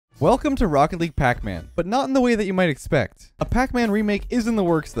Welcome to Rocket League Pac-Man, but not in the way that you might expect. A Pac-Man remake is in the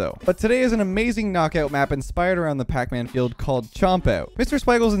works though, but today is an amazing knockout map inspired around the Pac-Man field called Chomp Out. Mr.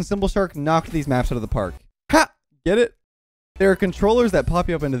 Spiegels and Cymbal Shark knocked these maps out of the park. Ha! Get it? There are controllers that pop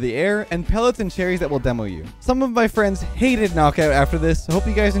you up into the air, and pellets and cherries that will demo you. Some of my friends hated Knockout after this, so hope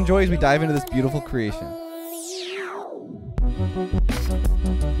you guys enjoy as we dive into this beautiful creation.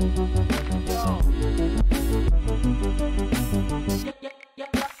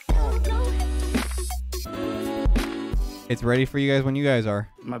 It's ready for you guys when you guys are.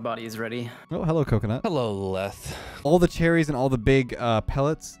 My body is ready. Oh, hello, Coconut. Hello, Leth. All the cherries and all the big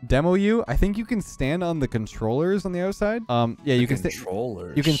pellets demo you. I think you can stand on the controllers on the outside. Yeah, you can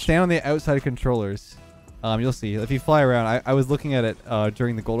controllers. You can stand on the outside of controllers. You'll see if you fly around. I was looking at it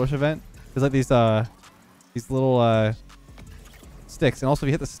during the Gold Rush event. There's like these little sticks, and also if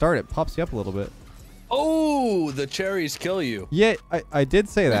you hit the start, it pops you up a little bit. Oh, the cherries kill you. Yeah, I did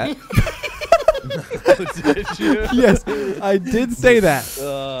say that. Did you? Yes, I did say that.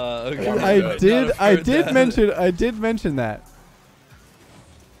 Okay. I did mention that.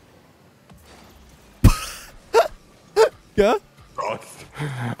 Yeah?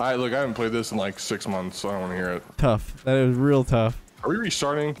 Alright, look, I haven't played this in like 6 months, so I don't want to hear it. Tough. That is real tough. Are we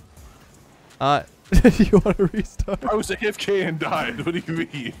restarting? You want to restart? I was AFK and died. What do you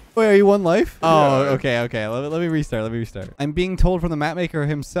mean? Wait, are you one life? Oh, Yeah. okay. Let me restart. I'm being told from the map maker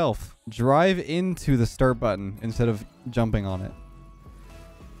himself, drive into the start button instead of jumping on it.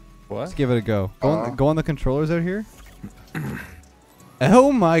 What? Let's give it a go. Go on the controllers out here.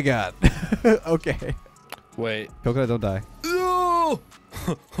 Oh my god. Okay. Wait. Coconut, don't die. Oh,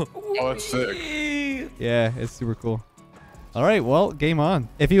 Oh, that's sick. Yeah, it's super cool. All right, well, game on.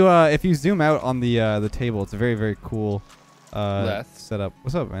 If you zoom out on the table, it's a very, very cool Leth. setup.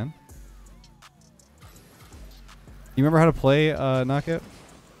 What's up, man? You remember how to play Knockout?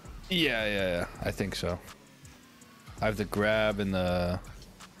 Yeah. I think so. I have the grab and the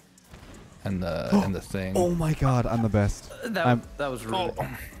thing. Oh my god, I'm the best. That was rude. Oh.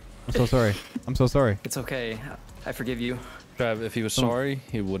 I'm so sorry. I'm so sorry. It's okay. I forgive you. Trav, if he was sorry,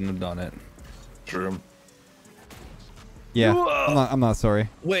 he wouldn't have done it. True. Yeah, I'm not sorry.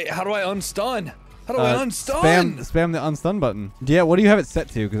 Wait, how do I unstun? How do I unstun? Spam the unstun button. Yeah, what do you have it set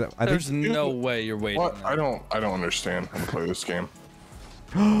to? Because I There's think. no way you're waiting. What? I don't understand how to play this game.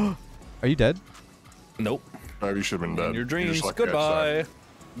 Are you dead? Nope. Maybe you should have been dead. In your You dreams. just left me Goodbye. outside.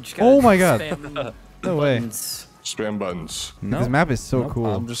 You just gotta Oh my god. spam No way. buttons. Spam buttons. No. This map is so Nope, cool.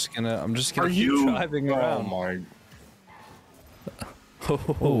 I'm just gonna Are keep you driving Oh around. my.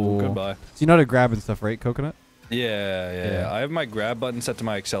 Oh. Goodbye. So you know how to grab and stuff, right, Coconut? Yeah. I have my grab button set to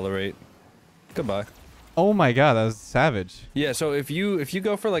my accelerate. Goodbye. Oh my god, that was savage. Yeah, so if you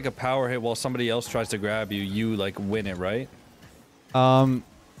go for like a power hit while somebody else tries to grab you, you like win it, right?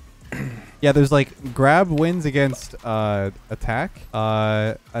 Yeah, there's like grab wins against attack.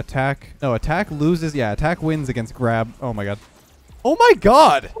 Attack loses. Yeah, attack wins against grab. Oh my god. Oh my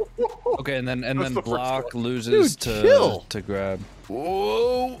god. Okay, and then the first block one. loses Dude, chill. to grab.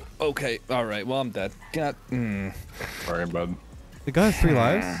 Whoa. Okay. All right. Well, I'm dead. God. Sorry, bud. The guy has 3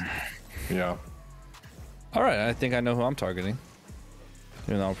 lives. Yeah. All right. I think I know who I'm targeting.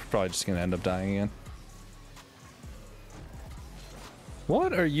 Even though I'm probably just gonna end up dying again.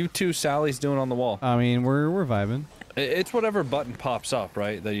 What are you two Sallys doing on the wall? I mean, we're vibing. It's whatever button pops up,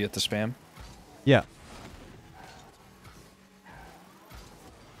 right? That you have to spam. Yeah.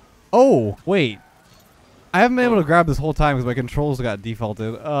 Oh wait, I haven't been able to grab this whole time because my controls got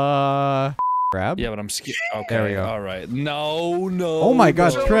defaulted. Grab. Yeah, but I'm scared. Okay. There we go. All right. No. Oh my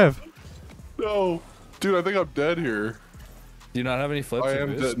gosh, no. Trev. No. Dude, I think I'm dead here. Do you not have any flips? I or am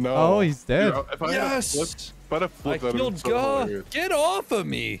boosts? dead. No. Oh, he's dead. Dude, if I Yes! had I flipped that, killed so Gah. hilarious. Get off of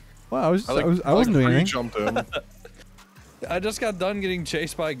me! Wow, I wasn't I doing anything. jumped him. I just got done getting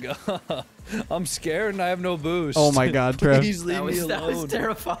chased by Gah. I'm scared and I have no boost. Oh my god, Trev. Please leave me That was alone.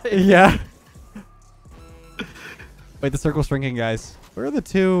 terrifying. Yeah. Wait, the circle's shrinking, guys. Where are the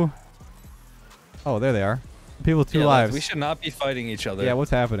two? Oh, there they are. People with 2 Yeah, lives. we should not be fighting each other. Yeah,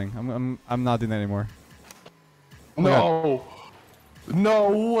 what's happening? I'm not doing that anymore. Oh my No.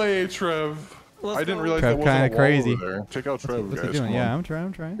 No way, Trev. I didn't realize Trev that wasn't kinda a wall crazy. over there. Check out Trev, What's guys. he doing? Come Yeah, on.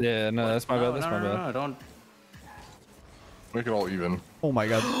 I'm trying. Yeah, no, that's my bad. That's my bad. No, don't. Make it all even. Oh my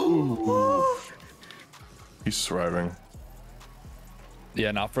god. He's surviving.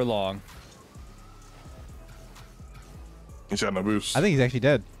 Yeah, not for long. He's got no boost. I think he's actually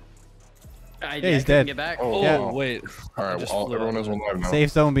dead. I he's couldn't dead. Get back. Oh, Yeah. wow. Wait. All right, just well, flew everyone out. has one live now. Safe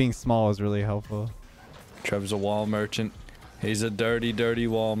zone being small is really helpful. Trev's a wall merchant. He's a dirty, dirty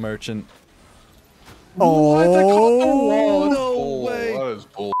wall merchant. Oh, What? That caught the wall. That's No bull. way. That is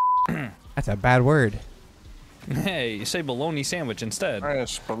bull. That's a bad word. Hey, you say bologna sandwich instead.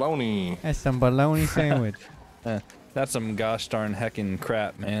 Nice baloney. That's some bologna sandwich. That's some gosh darn heckin'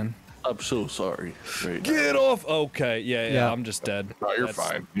 crap, man. I'm so sorry. Wait. Get off. Okay, yeah, I'm just dead. No, you're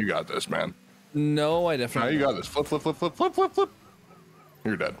fine. You got this, man. No, I No, definitely. you got this. Flip, flip, flip, flip, flip, flip, flip.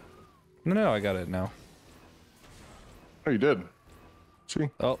 You're dead. No, I got it now. Oh, you did. See?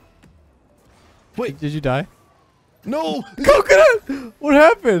 Oh. Wait, did you die? No! Coconut! What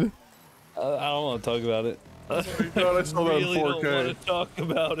happened? I don't want to talk about it. Oh my god, I saw that in really don't 4K. want to talk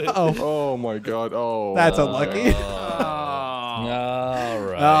about it. Uh-oh. Oh my god. Oh. That's unlucky. All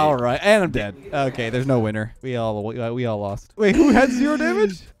right. All right, and I'm dead. Okay, there's no winner. We all lost. Wait, who had 0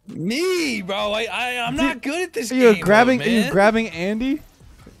 damage? Me, bro. I'm not good at this Are you game. grabbing? man. Are you grabbing Andy?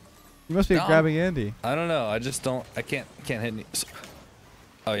 You must be No. grabbing Andy. I don't know. I just don't. I can't hit any.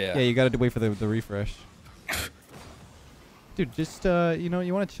 Oh yeah. Yeah, you gotta wait for the refresh. Dude, just you know,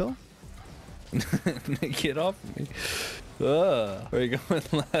 you want to chill? Get off me. Where are you going,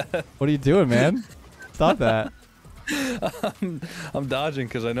 Leth? What are you doing, man? Stop that. I'm dodging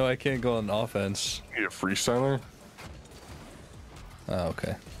because I know I can't go on offense. You need a freestyler? Oh,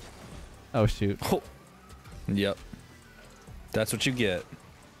 okay. Oh shoot. Oh. Yep. That's what you get.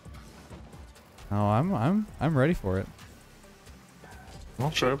 Oh, I'm ready for it.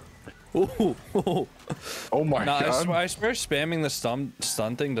 I'll trip. Ooh. Oh my No, god. I swear spamming the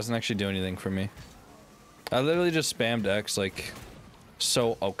stun thing doesn't actually do anything for me. I literally just spammed X like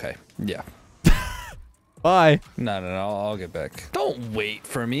so. Okay. Yeah. Bye. No. I'll get back. Don't wait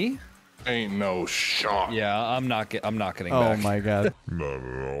for me. Ain't no shot. Yeah, I'm not getting Oh back. my god. No,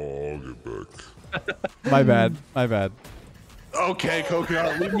 I'll get back. My bad. My bad. Okay,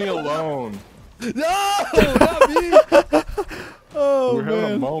 Coconut, leave me alone. No, not me. Oh We're having a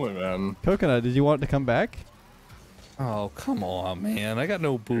man. moment, man. Coconut, did you want to come back? Oh, come on, man. I got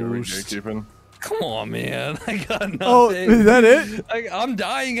no Here we boost. gatekeeping. Come on, man. I got nothing. Oh, is that it? I'm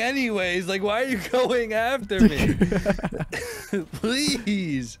dying anyways. Like, why are you going after me?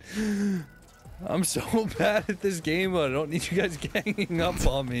 Please. I'm so bad at this game, but I don't need you guys ganging up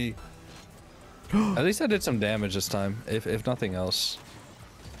on me. At least I did some damage this time, if nothing else.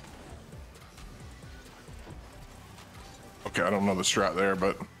 Okay, I don't know the strat there,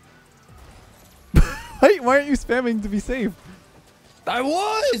 but Wait, why aren't you spamming to be safe? I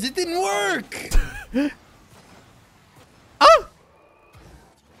was! It didn't work! Ah!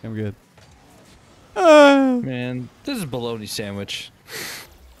 I'm good. Man, this is bologna sandwich.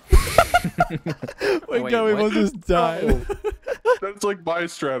 My Wait, god, we what? both just died. that's like my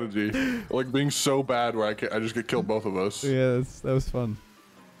strategy. Like being so bad where I just get killed both of us. Yeah, that was fun.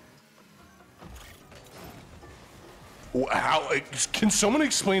 How? Can someone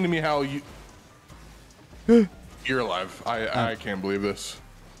explain to me how you? You're alive. I can't believe this.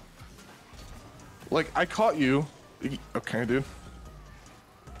 Like I caught you. Okay, dude.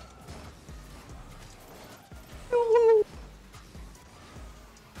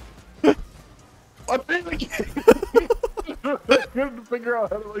 I couldn't figure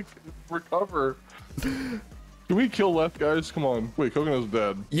out how to like recover. Can we kill Leth, guys? Come on. Wait, Coconut's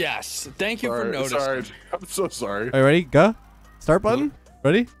dead. Yes, thank you for noticing. Sorry. I'm so sorry. Are you ready? Go. Start button.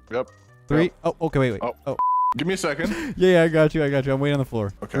 Ready? Yep. 3. Yep. Oh, okay. Wait. Oh. Oh. Give me a second. Yeah, I got you. I'm waiting on the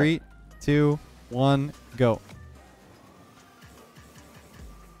floor. Okay. 3, 2, 1, go.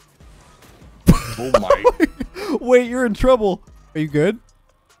 Oh my. Wait, you're in trouble. Are you good?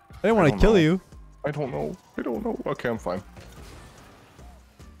 I didn't want to don't kill know. you. I don't know. Okay, I'm fine.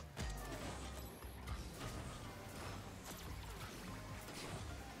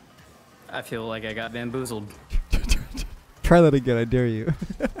 I feel like I got bamboozled. Try that again. I dare you.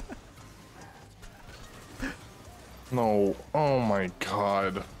 No. Oh my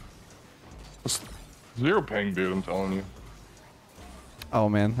god. It's zero ping, dude. I'm telling you. Oh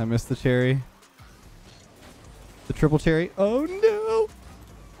man, I missed the cherry. The triple cherry. Oh no.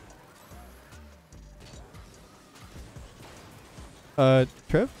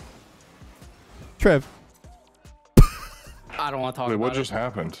 Trev? Trev. I don't want to talk Wait, about what it. just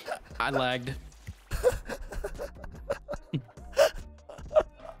happened? I lagged.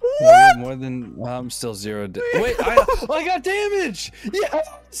 More than I'm still 0. Wait, I got damage.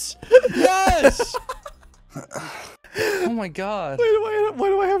 Yes, yes. Oh my god. Why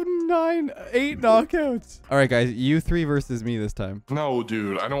do I have 8 knockouts? All right, guys, you 3 versus me this time. No,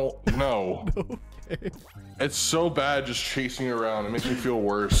 dude. I don't know. Okay. It's so bad just chasing you around. It makes me feel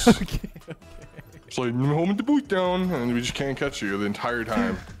worse. Okay. It's like, home the boot down, and we just can't catch you the entire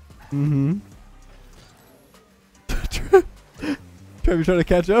time. Mm-hmm. Trev, you trying to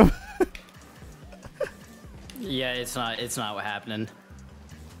catch up? Yeah, it's not what happening.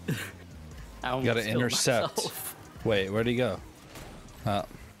 I almost gotta killed intercept. myself. Wait, where'd he go? Oh,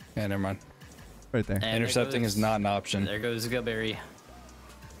 yeah, never mind. Right there. And there Intercepting goes- is not an option. There goes Gubberry.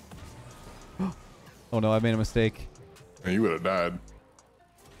 Oh no, I made a mistake. Man, you would have died.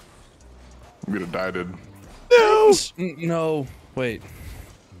 You would have died. No! No, wait.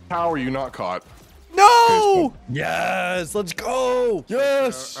 How are you not caught? No! Yes, let's go.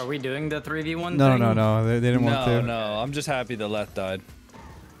 Yes. Are we doing the 3v1 No, thing? no, no. They didn't want No, to. no. I'm just happy that Leth died.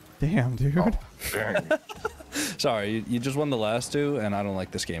 Damn, dude. Oh, dang. Sorry, you just won the last two, and I don't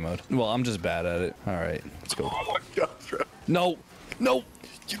like this game mode. Well, I'm just bad at it. All right, let's go. Oh my god, Trev. No, no.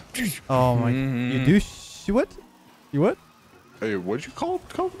 Oh my. You do what? You what? Hey, what'd you call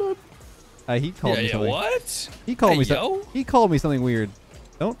that? He called me something. What? He called Hey, me yo? He called me something weird.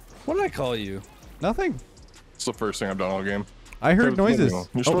 Don't. What did I call you? Nothing. It's the first thing I've done all game. I heard Trev, noises. You're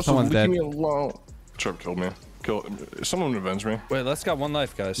Oh, supposed someone's to dead. leave me alone. Trev killed me. Someone avenge me. Wait, Let's got one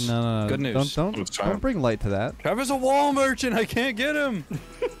life, guys. No, no, no. Good news. Don't It's time. bring light to that. Trevor's a wall merchant. I can't get him.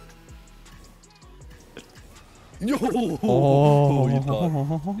 Yo. Oh.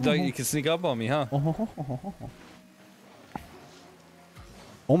 You thought you could sneak up on me, huh?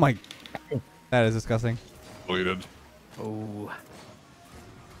 Oh my. That is disgusting. Deleted. Oh.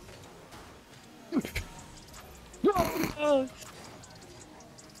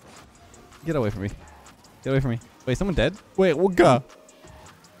 Get away from me. Get away from me. Wait, someone dead? Wait, what? Go.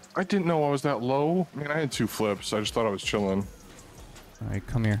 I didn't know I was that low. I mean, I had 2 flips. I just thought I was chilling. All right,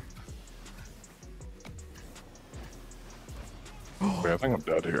 come here. Wait, I think I'm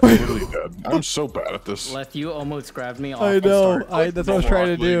dead here. I'm really dead. I'm so bad at this. Leth, you almost grabbed me off. I the know. start. That's what I was trying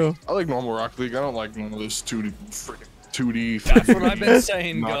to do. I like normal Rock League. I don't like none of this 2D, freaking 2D. That's what I've been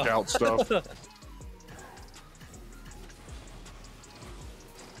saying. Go. knockout stuff.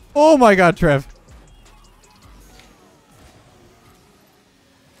 Oh my God, Trev.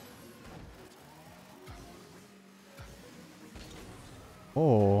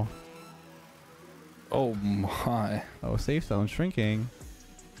 Oh. Oh my. Oh, safe zone shrinking.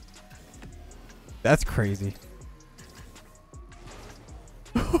 That's crazy.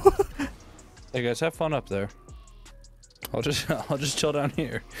 Hey guys, have fun up there. I'll just chill down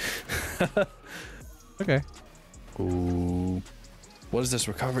here. Okay. Ooh. What is this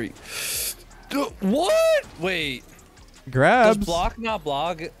recovery? What? Wait. Grabs. Does block not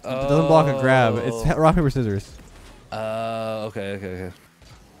block? It doesn't block a grab. It's rock, paper, scissors. Okay.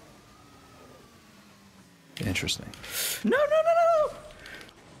 Interesting. No, no, no, no.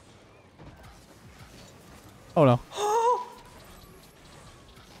 Oh no.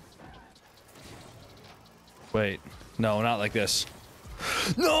 Wait. No, not like this.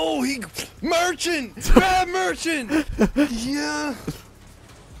 No, merchant! Grab merchant! Yeah.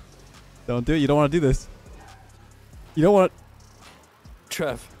 Don't do it. You don't want to do this. You don't want.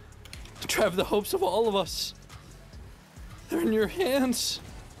 Trev, the hopes of all of us. They're in your hands.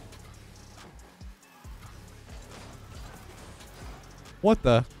 What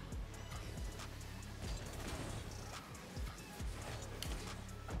the?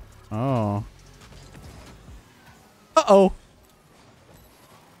 Oh. Uh-oh.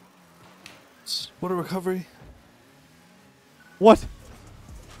 What a recovery. What?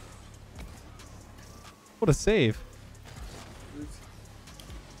 What a save.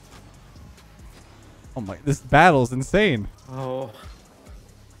 Oh my, this battle's insane. Oh.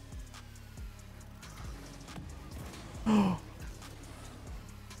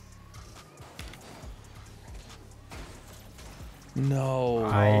 No. Oh, come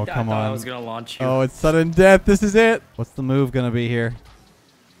I thought I on. was gonna launch you. Oh, it's sudden death. This is it. What's the move gonna be here?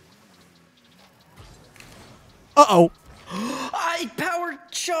 Uh-oh. I power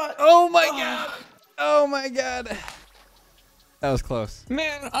shot. Oh my God. Oh my God. That was close.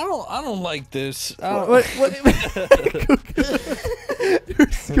 Man, I don't like this. What?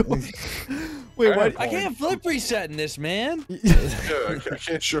 You're so- Wait, what? I can't flip reset in this, man. Yeah, I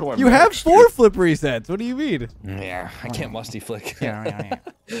can't show my You have max, 4 flip resets. What do you mean? Yeah, I can't musty flick. dude.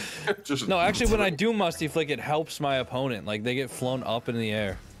 Just No, actually, when I do musty flick, it helps my opponent. Like, they get flown up in the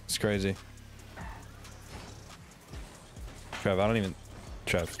air. It's crazy. Trev, I don't even...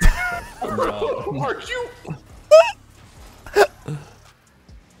 Trev. Bro, Mark, you.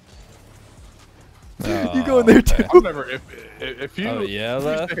 You go in there too. I'm never. If you. Oh, yeah, if you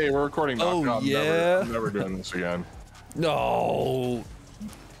Leth? say, hey, we're recording. Oh, knockout, yeah? I'm never doing this again. No.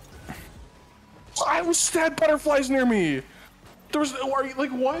 I was had butterflies near me. There was. Are you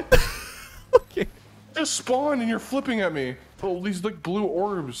like what? Okay. Just spawned and you're flipping at me. Oh, these like blue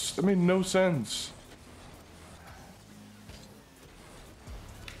orbs. That made no sense.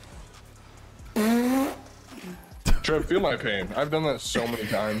 Trev, Trev, feel my pain. I've done that so many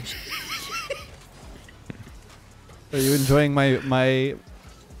times. Are you enjoying my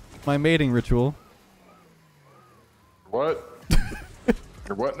mating ritual? What?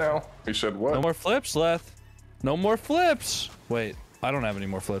 Or what now? He said what? No more flips, Leth. No more flips. Wait, I don't have any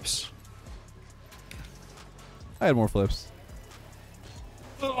more flips. I had more flips.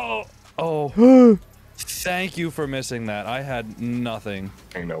 Oh. Oh. Thank you for missing that. I had nothing.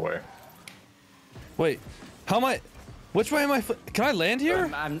 Ain't no way. Wait, how am I? Which way am I? Can I land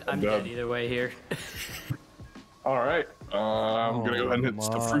here? I'm dead. dead either way here. All right. I'm gonna go ahead and hit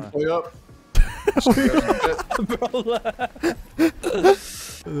the free play up.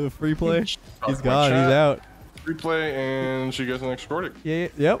 The free play. He's my gone. He's chat. out. Free play, and she gets the next recording. Yeah.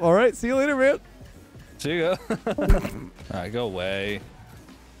 Yep. All right. See you later, man. See you go. All right, go away.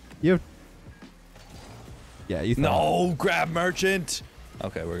 You have... Yeah, you thought. No, grab merchant.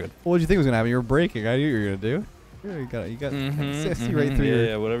 Okay, we're good. What did you think was gonna happen? You were breaking. I knew you were gonna do. Yeah, you got see right through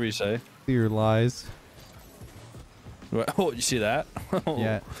yeah, whatever you say. through your lies. Oh, you see that?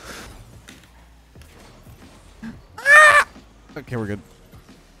 Yeah. Okay, we're good.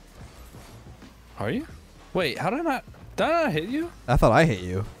 Are you? Wait, how did I not? Did I not hit you? I thought I hit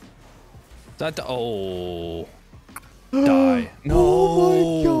you. Oh. Die. No. Oh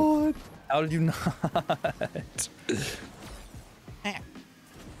my god. How did you not?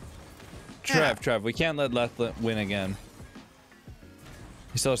 Trev, we can't let Leth win again.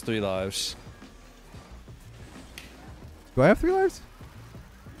 He still has 3 lives. Do I have 3 lives?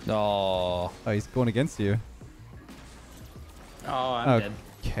 Oh. Oh, he's going against you. Oh, I'm dead.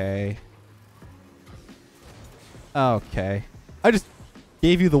 Okay. Okay. I just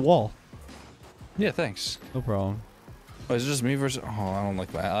gave you the wall. Yeah, thanks. No problem. Oh, is it just me versus? Oh, I don't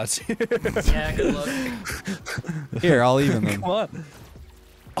like my odds here. Yeah, good luck. Here, I'll even them. Come on.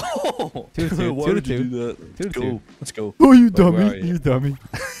 Oh, 2-2. Why 2-2. did you do that? Let's 2-2. go. Let's go. Oh, you Wait, where dummy. are you? You dummy.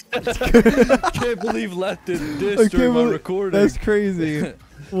 Can't believe Leth did this during my recording. That's crazy.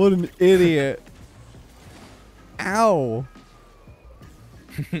 What an idiot. Ow.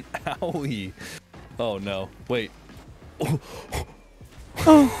 Owie. Oh no. Wait.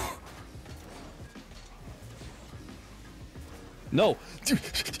 Oh. No.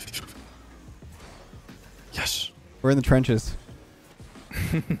 Yes. We're in the trenches.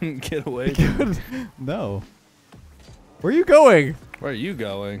 Get away. No. Where are you going? Where are you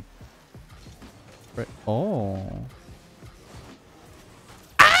going? Right. Oh.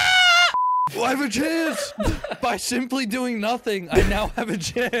 Well, I have a chance! By simply doing nothing, I now have a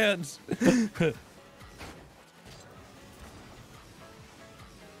chance.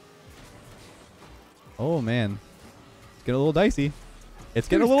 Oh man. It's getting a little dicey. It's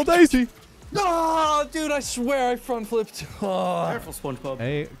getting a little dicey. No, dude, I swear I front flipped. Oh. Careful, SpongeBob.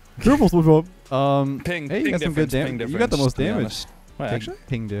 Hey, careful, SpongeBob. Ping, hey, you ping got some good difference, ping damage. You got the difference, most to be damage. honest. Wait, actually?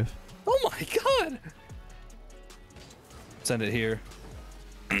 Ping diff. Oh my god! Send it here.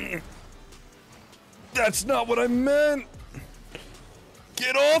 That's not what I meant!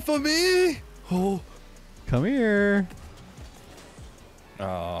 Get off of me! Oh. Come here.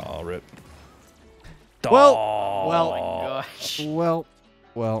 Oh, rip. Well, Oh. well, Oh my gosh. well.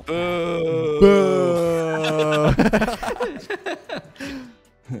 Boo. Boo.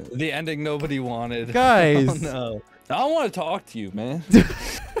 The ending nobody wanted. Guys. Oh, no. I don't want to talk to you, man.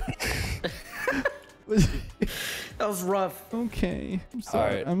 That was rough. Okay. I'm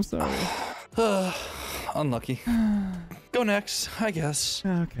sorry. right. I'm sorry. Unlucky. Go next, I guess.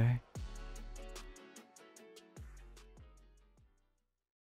 Okay.